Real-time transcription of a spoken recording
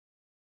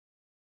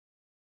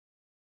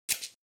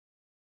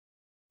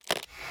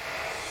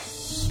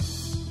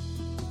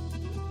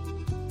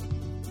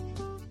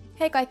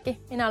Hei kaikki,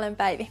 minä olen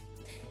Päivi.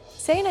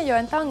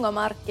 Seinäjoen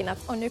tangomarkkinat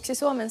on yksi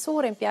Suomen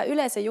suurimpia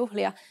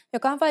yleisöjuhlia,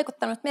 joka on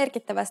vaikuttanut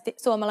merkittävästi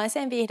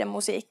suomalaiseen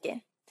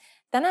viihdemusiikkiin.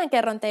 Tänään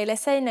kerron teille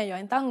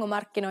Seinäjoen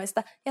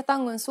tangomarkkinoista ja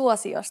tangon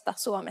suosiosta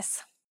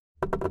Suomessa.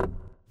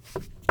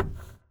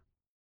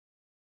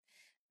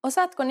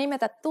 Osaatko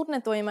nimetä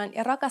tunnetuimman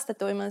ja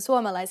rakastetuimman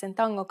suomalaisen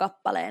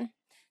tangokappaleen?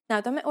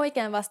 Näytämme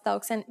oikean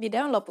vastauksen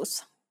videon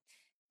lopussa.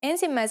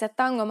 Ensimmäiset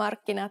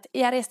tangomarkkinat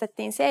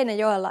järjestettiin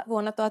Seinäjoella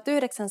vuonna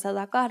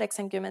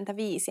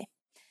 1985.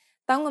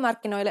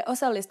 Tangomarkkinoille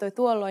osallistui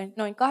tuolloin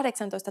noin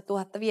 18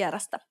 000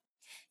 vierasta.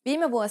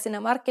 Viime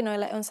vuosina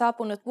markkinoille on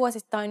saapunut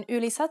vuosittain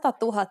yli 100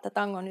 000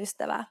 tangon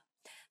ystävää.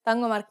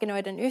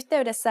 Tangomarkkinoiden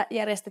yhteydessä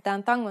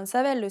järjestetään tangon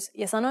sävellys-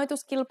 ja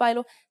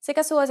sanoituskilpailu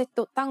sekä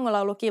suosittu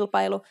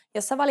tangolaulukilpailu,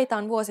 jossa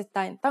valitaan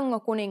vuosittain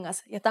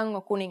tangokuningas ja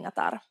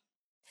tangokuningatar.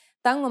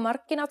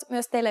 Tangomarkkinat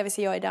myös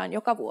televisioidaan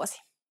joka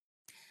vuosi.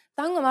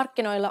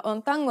 Tangomarkkinoilla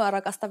on tangoa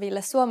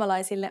rakastaville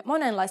suomalaisille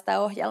monenlaista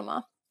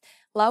ohjelmaa.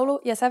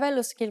 Laulu- ja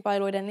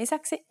sävellyskilpailuiden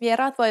lisäksi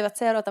vieraat voivat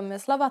seurata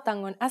myös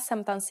lavatangon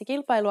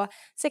SM-tanssikilpailua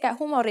sekä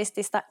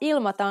humoristista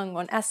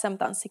ilmatangon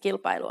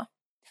SM-tanssikilpailua.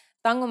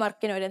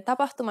 Tangomarkkinoiden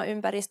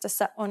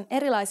tapahtumaympäristössä on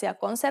erilaisia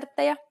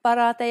konsertteja,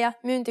 paraateja,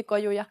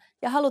 myyntikojuja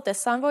ja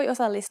halutessaan voi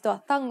osallistua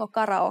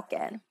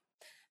tango-karaokeen.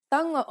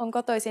 Tango on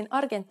kotoisin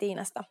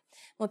Argentiinasta,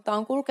 mutta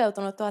on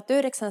kulkeutunut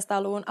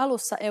 1900-luvun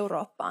alussa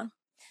Eurooppaan.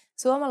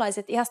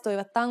 Suomalaiset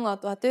ihastuivat tangoa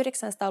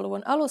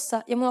 1900-luvun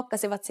alussa ja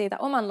muokkasivat siitä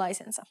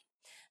omanlaisensa.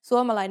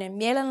 Suomalainen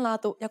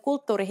mielenlaatu ja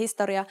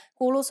kulttuurihistoria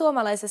kuuluu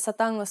suomalaisessa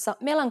tangossa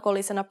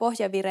melankolisena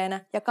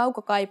pohjavireenä ja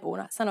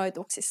kaukokaipuuna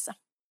sanoituksissa.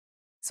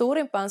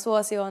 Suurimpaan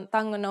suosioon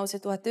tango nousi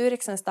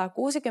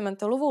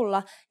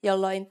 1960-luvulla,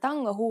 jolloin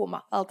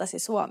tangohuuma valtasi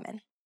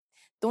Suomen.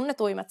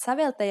 Tunnetuimmat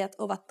säveltäjät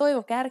ovat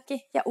Toivo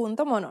Kärki ja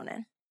Unto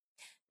Mononen.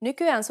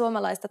 Nykyään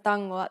suomalaista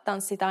tangoa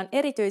tanssitaan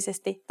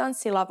erityisesti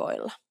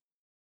tanssilavoilla.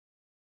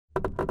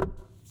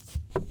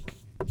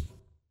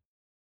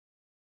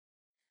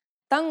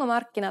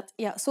 Tangomarkkinat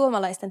ja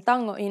suomalaisten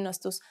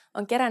tangoinnostus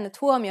on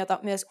kerännyt huomiota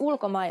myös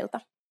ulkomailta.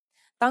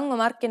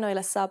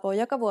 Tangomarkkinoille saapuu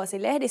joka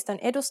vuosi lehdistön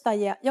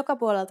edustajia joka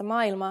puolelta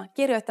maailmaa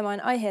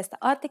kirjoittamaan aiheesta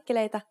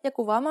artikkeleita ja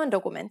kuvaamaan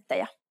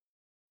dokumentteja.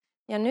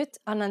 Ja nyt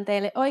annan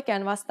teille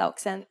oikean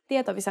vastauksen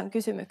Tietovisan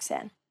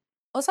kysymykseen.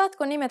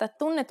 Osaatko nimetä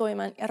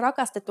tunnetuimman ja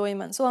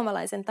rakastetuimman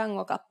suomalaisen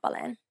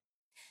tangokappaleen?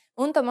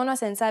 Unto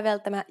Monosen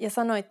säveltämä ja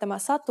sanoittama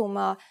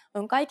Satumaa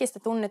on kaikista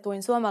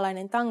tunnetuin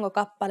suomalainen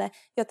tangokappale,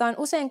 jota on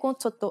usein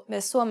kutsuttu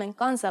myös Suomen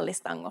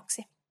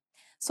kansallistangoksi.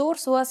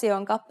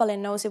 Suursuosioon kappale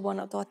nousi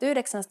vuonna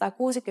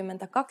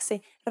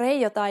 1962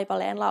 Reijo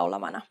Taipaleen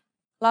laulamana.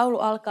 Laulu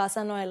alkaa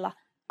sanoilla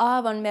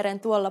Aavonmeren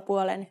tuolla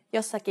puolen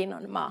jossakin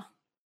on maa.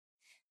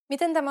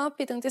 Miten tämä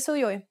oppitunti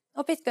sujui?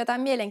 Opitko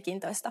jotain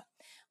mielenkiintoista?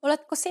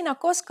 Oletko sinä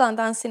koskaan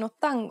tanssinut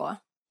tangoa?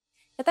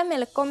 Jätä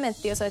meille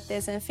kommentti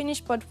osoitteeseen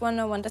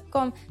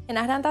finishpod101.com ja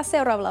nähdään taas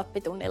seuraavalla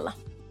oppitunnilla.